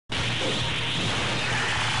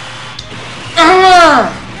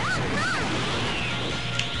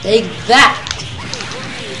Take that!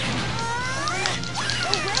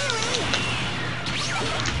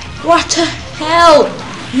 What the hell?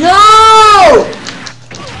 No!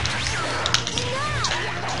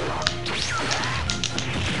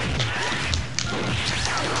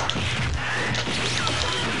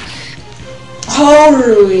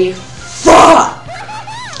 Holy fuck!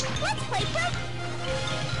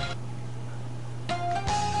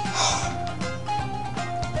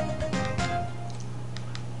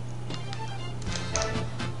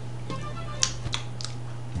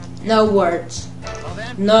 No words.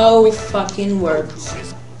 No fucking words.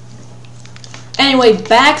 Anyway,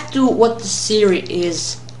 back to what the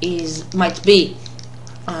series might be.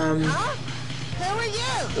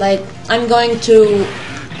 Like, I'm going to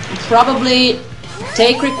probably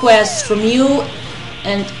take requests from you,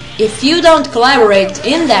 and if you don't collaborate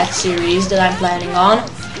in that series that I'm planning on,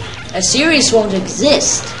 a series won't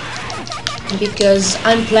exist, because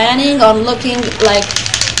I'm planning on looking like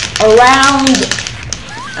around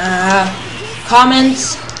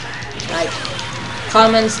comments, like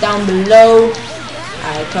comments down below.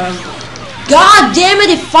 God damn it!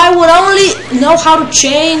 If I would only know how to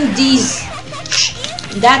chain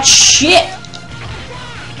that shit.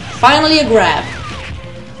 Finally a grab.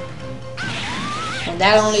 And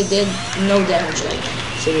that only did no damage, like,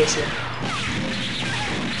 seriously.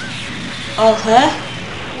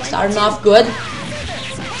 Starting off good.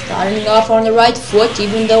 Starting off on the right foot,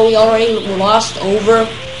 even though we already lost over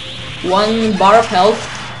 1 bar of health.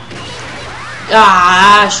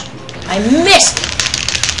 Gosh, I missed!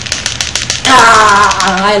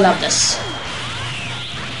 I love this.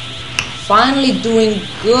 Finally doing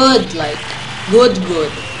good, like,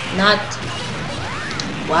 good. Not,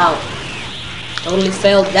 wow, totally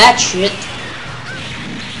failed that shit.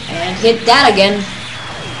 And hit that again.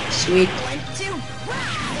 Sweet.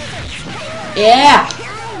 Yeah.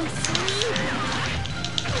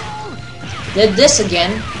 Did this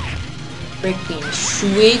again. Freaking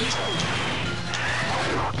sweet.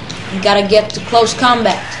 You gotta get to close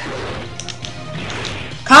combat.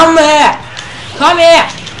 Come here! Come here!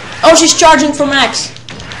 Oh, she's charging for max.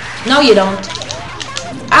 No, you don't.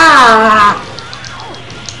 Ah!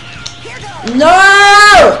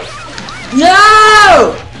 No!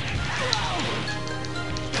 No!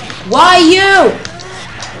 Why you?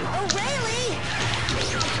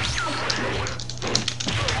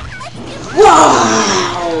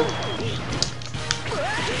 Wow!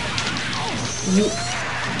 You...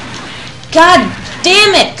 God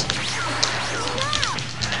damn it!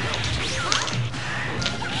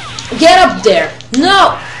 Get up there!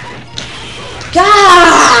 No!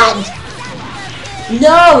 God!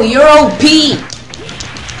 No, you're OP!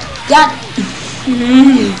 God...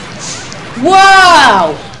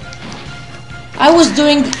 Wow! I was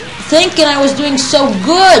thinking I was doing so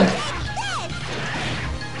good!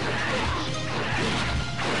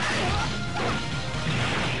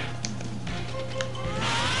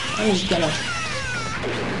 I'm just gonna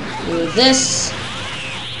do this.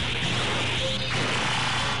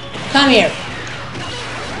 Come here.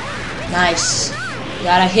 Nice.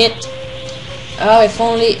 Got a hit. Oh, if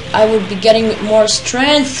only I would be getting more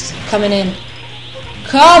strength coming in.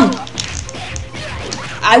 Come!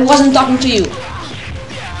 I wasn't talking to you.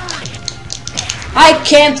 I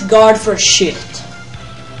can't guard for shit.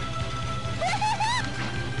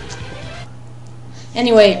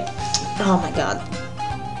 Anyway, oh my god.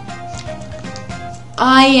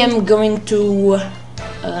 I am going to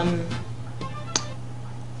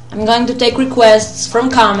take requests from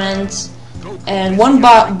comments, and 1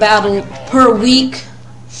 battle per week,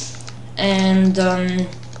 and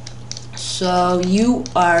so you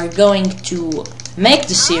are going to make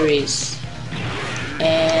the series,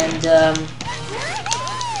 and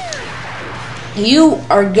you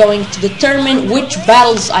are going to determine which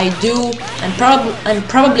battles I do. I'm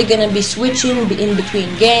probably gonna be switching in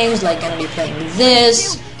between games, like gonna be playing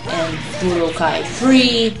this and Budokai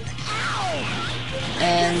 3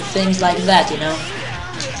 and things like that, you know.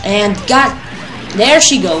 And God, there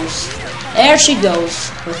she goes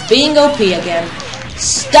with being OP again.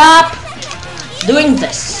 Stop doing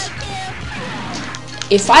this.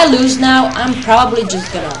 If I lose now, I'm probably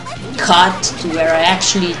just gonna cut to where I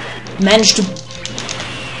actually managed to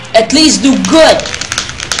at least do good.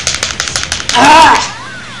 Ah!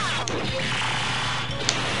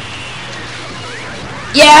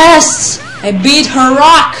 Yes! I beat her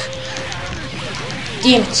rock!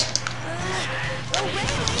 Damn it.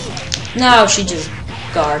 Now she just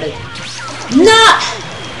guarded. No!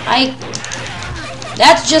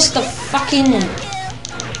 That's just a fucking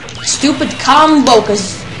stupid combo,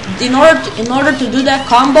 cause in order to do that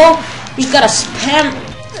combo, you gotta spam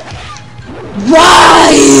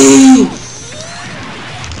Why?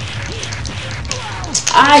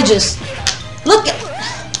 I just look at.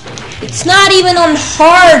 It's not even on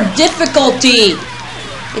hard difficulty.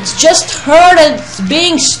 It's just her that's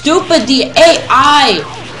being stupid. The AI.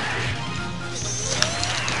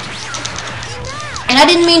 And I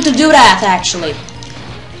didn't mean to do that, actually.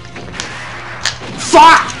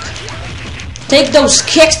 Fuck! Take those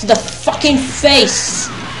kicks to the fucking face.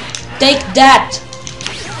 Take that.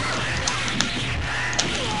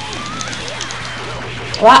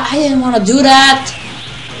 Well, I didn't want to do that.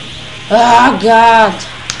 Oh, God.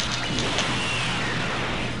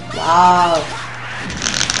 Wow.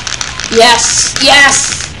 Yes,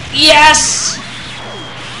 yes, yes!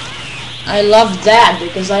 I love that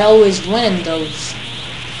because I always win in those.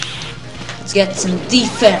 Let's get some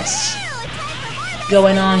defense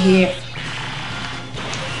going on here.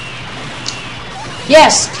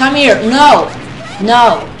 Yes, come here. No.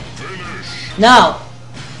 No. No.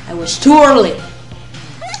 I was too early.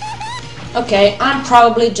 Okay, I'm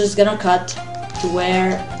probably just gonna cut to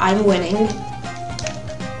where I'm winning.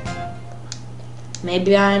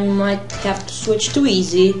 Maybe I might have to switch to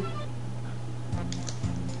easy.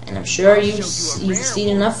 And I'm sure you've seen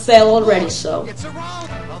enough fail already, so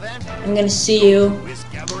I'm gonna see you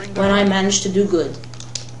when I manage to do good.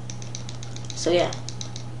 So yeah.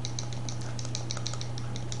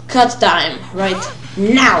 Cut time, right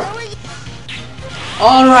now.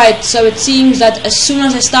 Alright, so it seems that as soon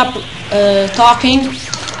as I stop talking,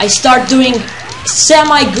 I start doing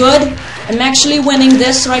semi-good. I'm actually winning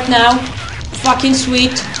this right now. Fucking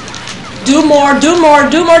sweet. Do more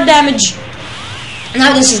damage.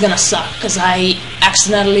 Now this is gonna suck, because I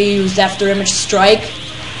accidentally used after image strike.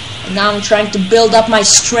 And now I'm trying to build up my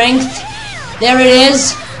strength. There it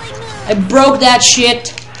is. I broke that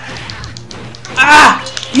shit. Ah!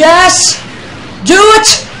 Yes! Do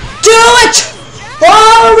it! Do it!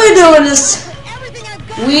 Oh, we're doing this!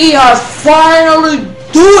 We are finally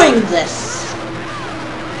doing this!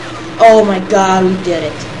 Oh my god, we did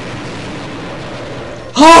it.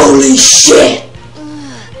 Holy shit!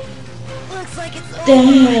 Looks like it's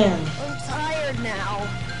damn. I'm tired now.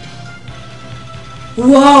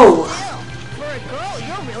 Whoa! Well, for a girl,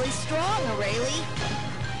 you're really strong, Arale.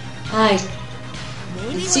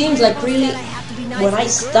 It seems like really when I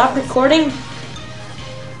stop recording,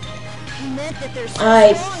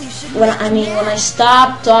 when I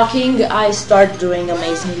stop talking, I start doing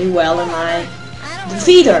amazingly well and I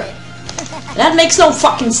defeat her. That makes no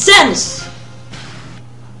fucking sense.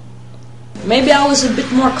 Maybe I was a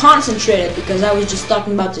bit more concentrated because I was just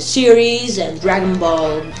talking about the series and Dragon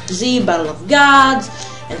Ball Z Battle of Gods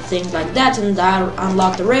and things like that, and I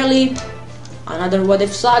unlocked Arale, another What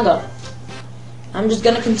If saga. I'm just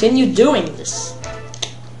gonna continue doing this.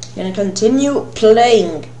 Gonna continue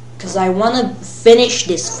playing because I wanna finish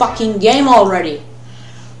this fucking game already.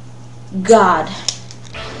 God,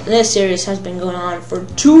 this series has been going on for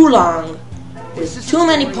too long with too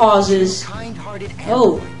many pauses.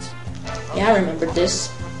 Oh, yeah, I remember this.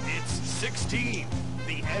 It's 16,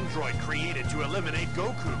 the android created to eliminate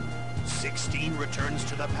Goku. 16 returns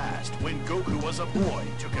to the past when Goku was a boy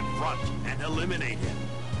to confront and eliminate him.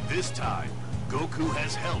 This time, Goku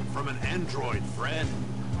has help from an android friend.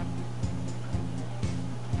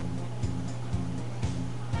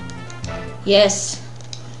 Yes,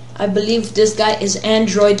 I believe this guy is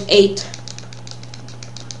Android 8.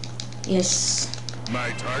 Yes. My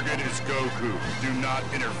target is Goku. Do not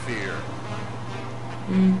interfere.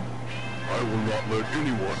 I will not let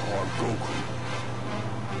anyone harm Goku.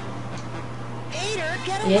 Eigher,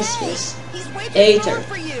 get away! Yes, yes. He's way too Eigher. strong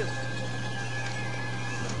for you.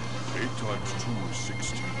 8 times 2 is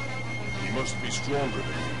 16. He must be stronger than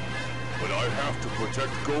me. But I have to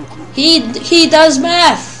protect Goku. He does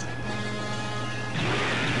math.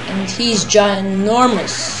 And he's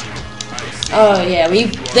ginormous. Oh yeah,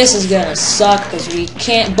 this is gonna suck because we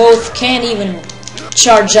can't even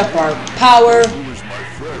charge up our power.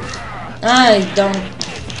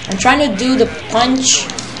 I'm trying to do the punch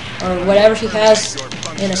or whatever he has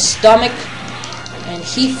in his stomach, and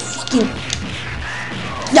he fucking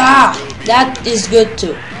that is good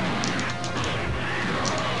too.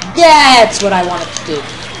 That's what I wanted to do.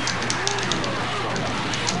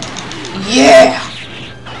 Yeah,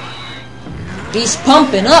 he's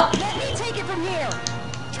pumping up.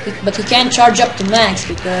 But he can't charge up to max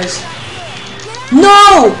because...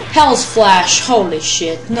 No! Hell's Flash! Holy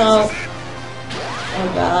shit, no.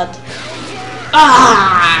 Oh god.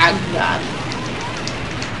 Ah, god.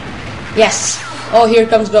 Yes! Oh, here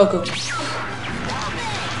comes Goku.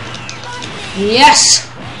 Yes!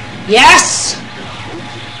 Yes!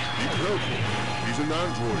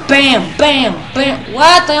 Bam, bam, bam.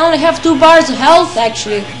 What? I only have 2 bars of health,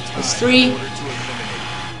 actually. It's 3.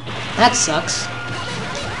 That sucks.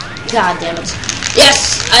 God damn it.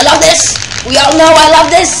 Yes! I love this! We all know I love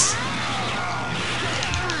this!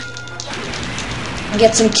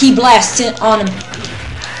 Get some key blasts on him.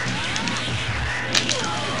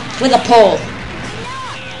 With a pole.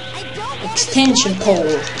 Extension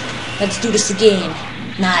pole. Let's do this again.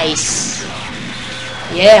 Nice.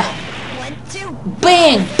 Yeah.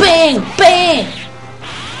 Bang, bang, bang!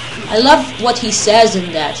 I love what he says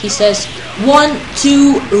in that. He says, 1,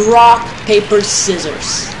 2, rock, paper,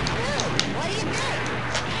 scissors.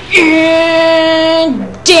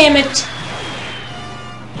 Damn it!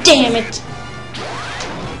 Damn it!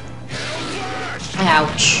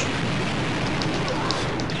 Ouch.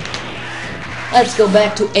 Let's go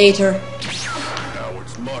back to Eigher.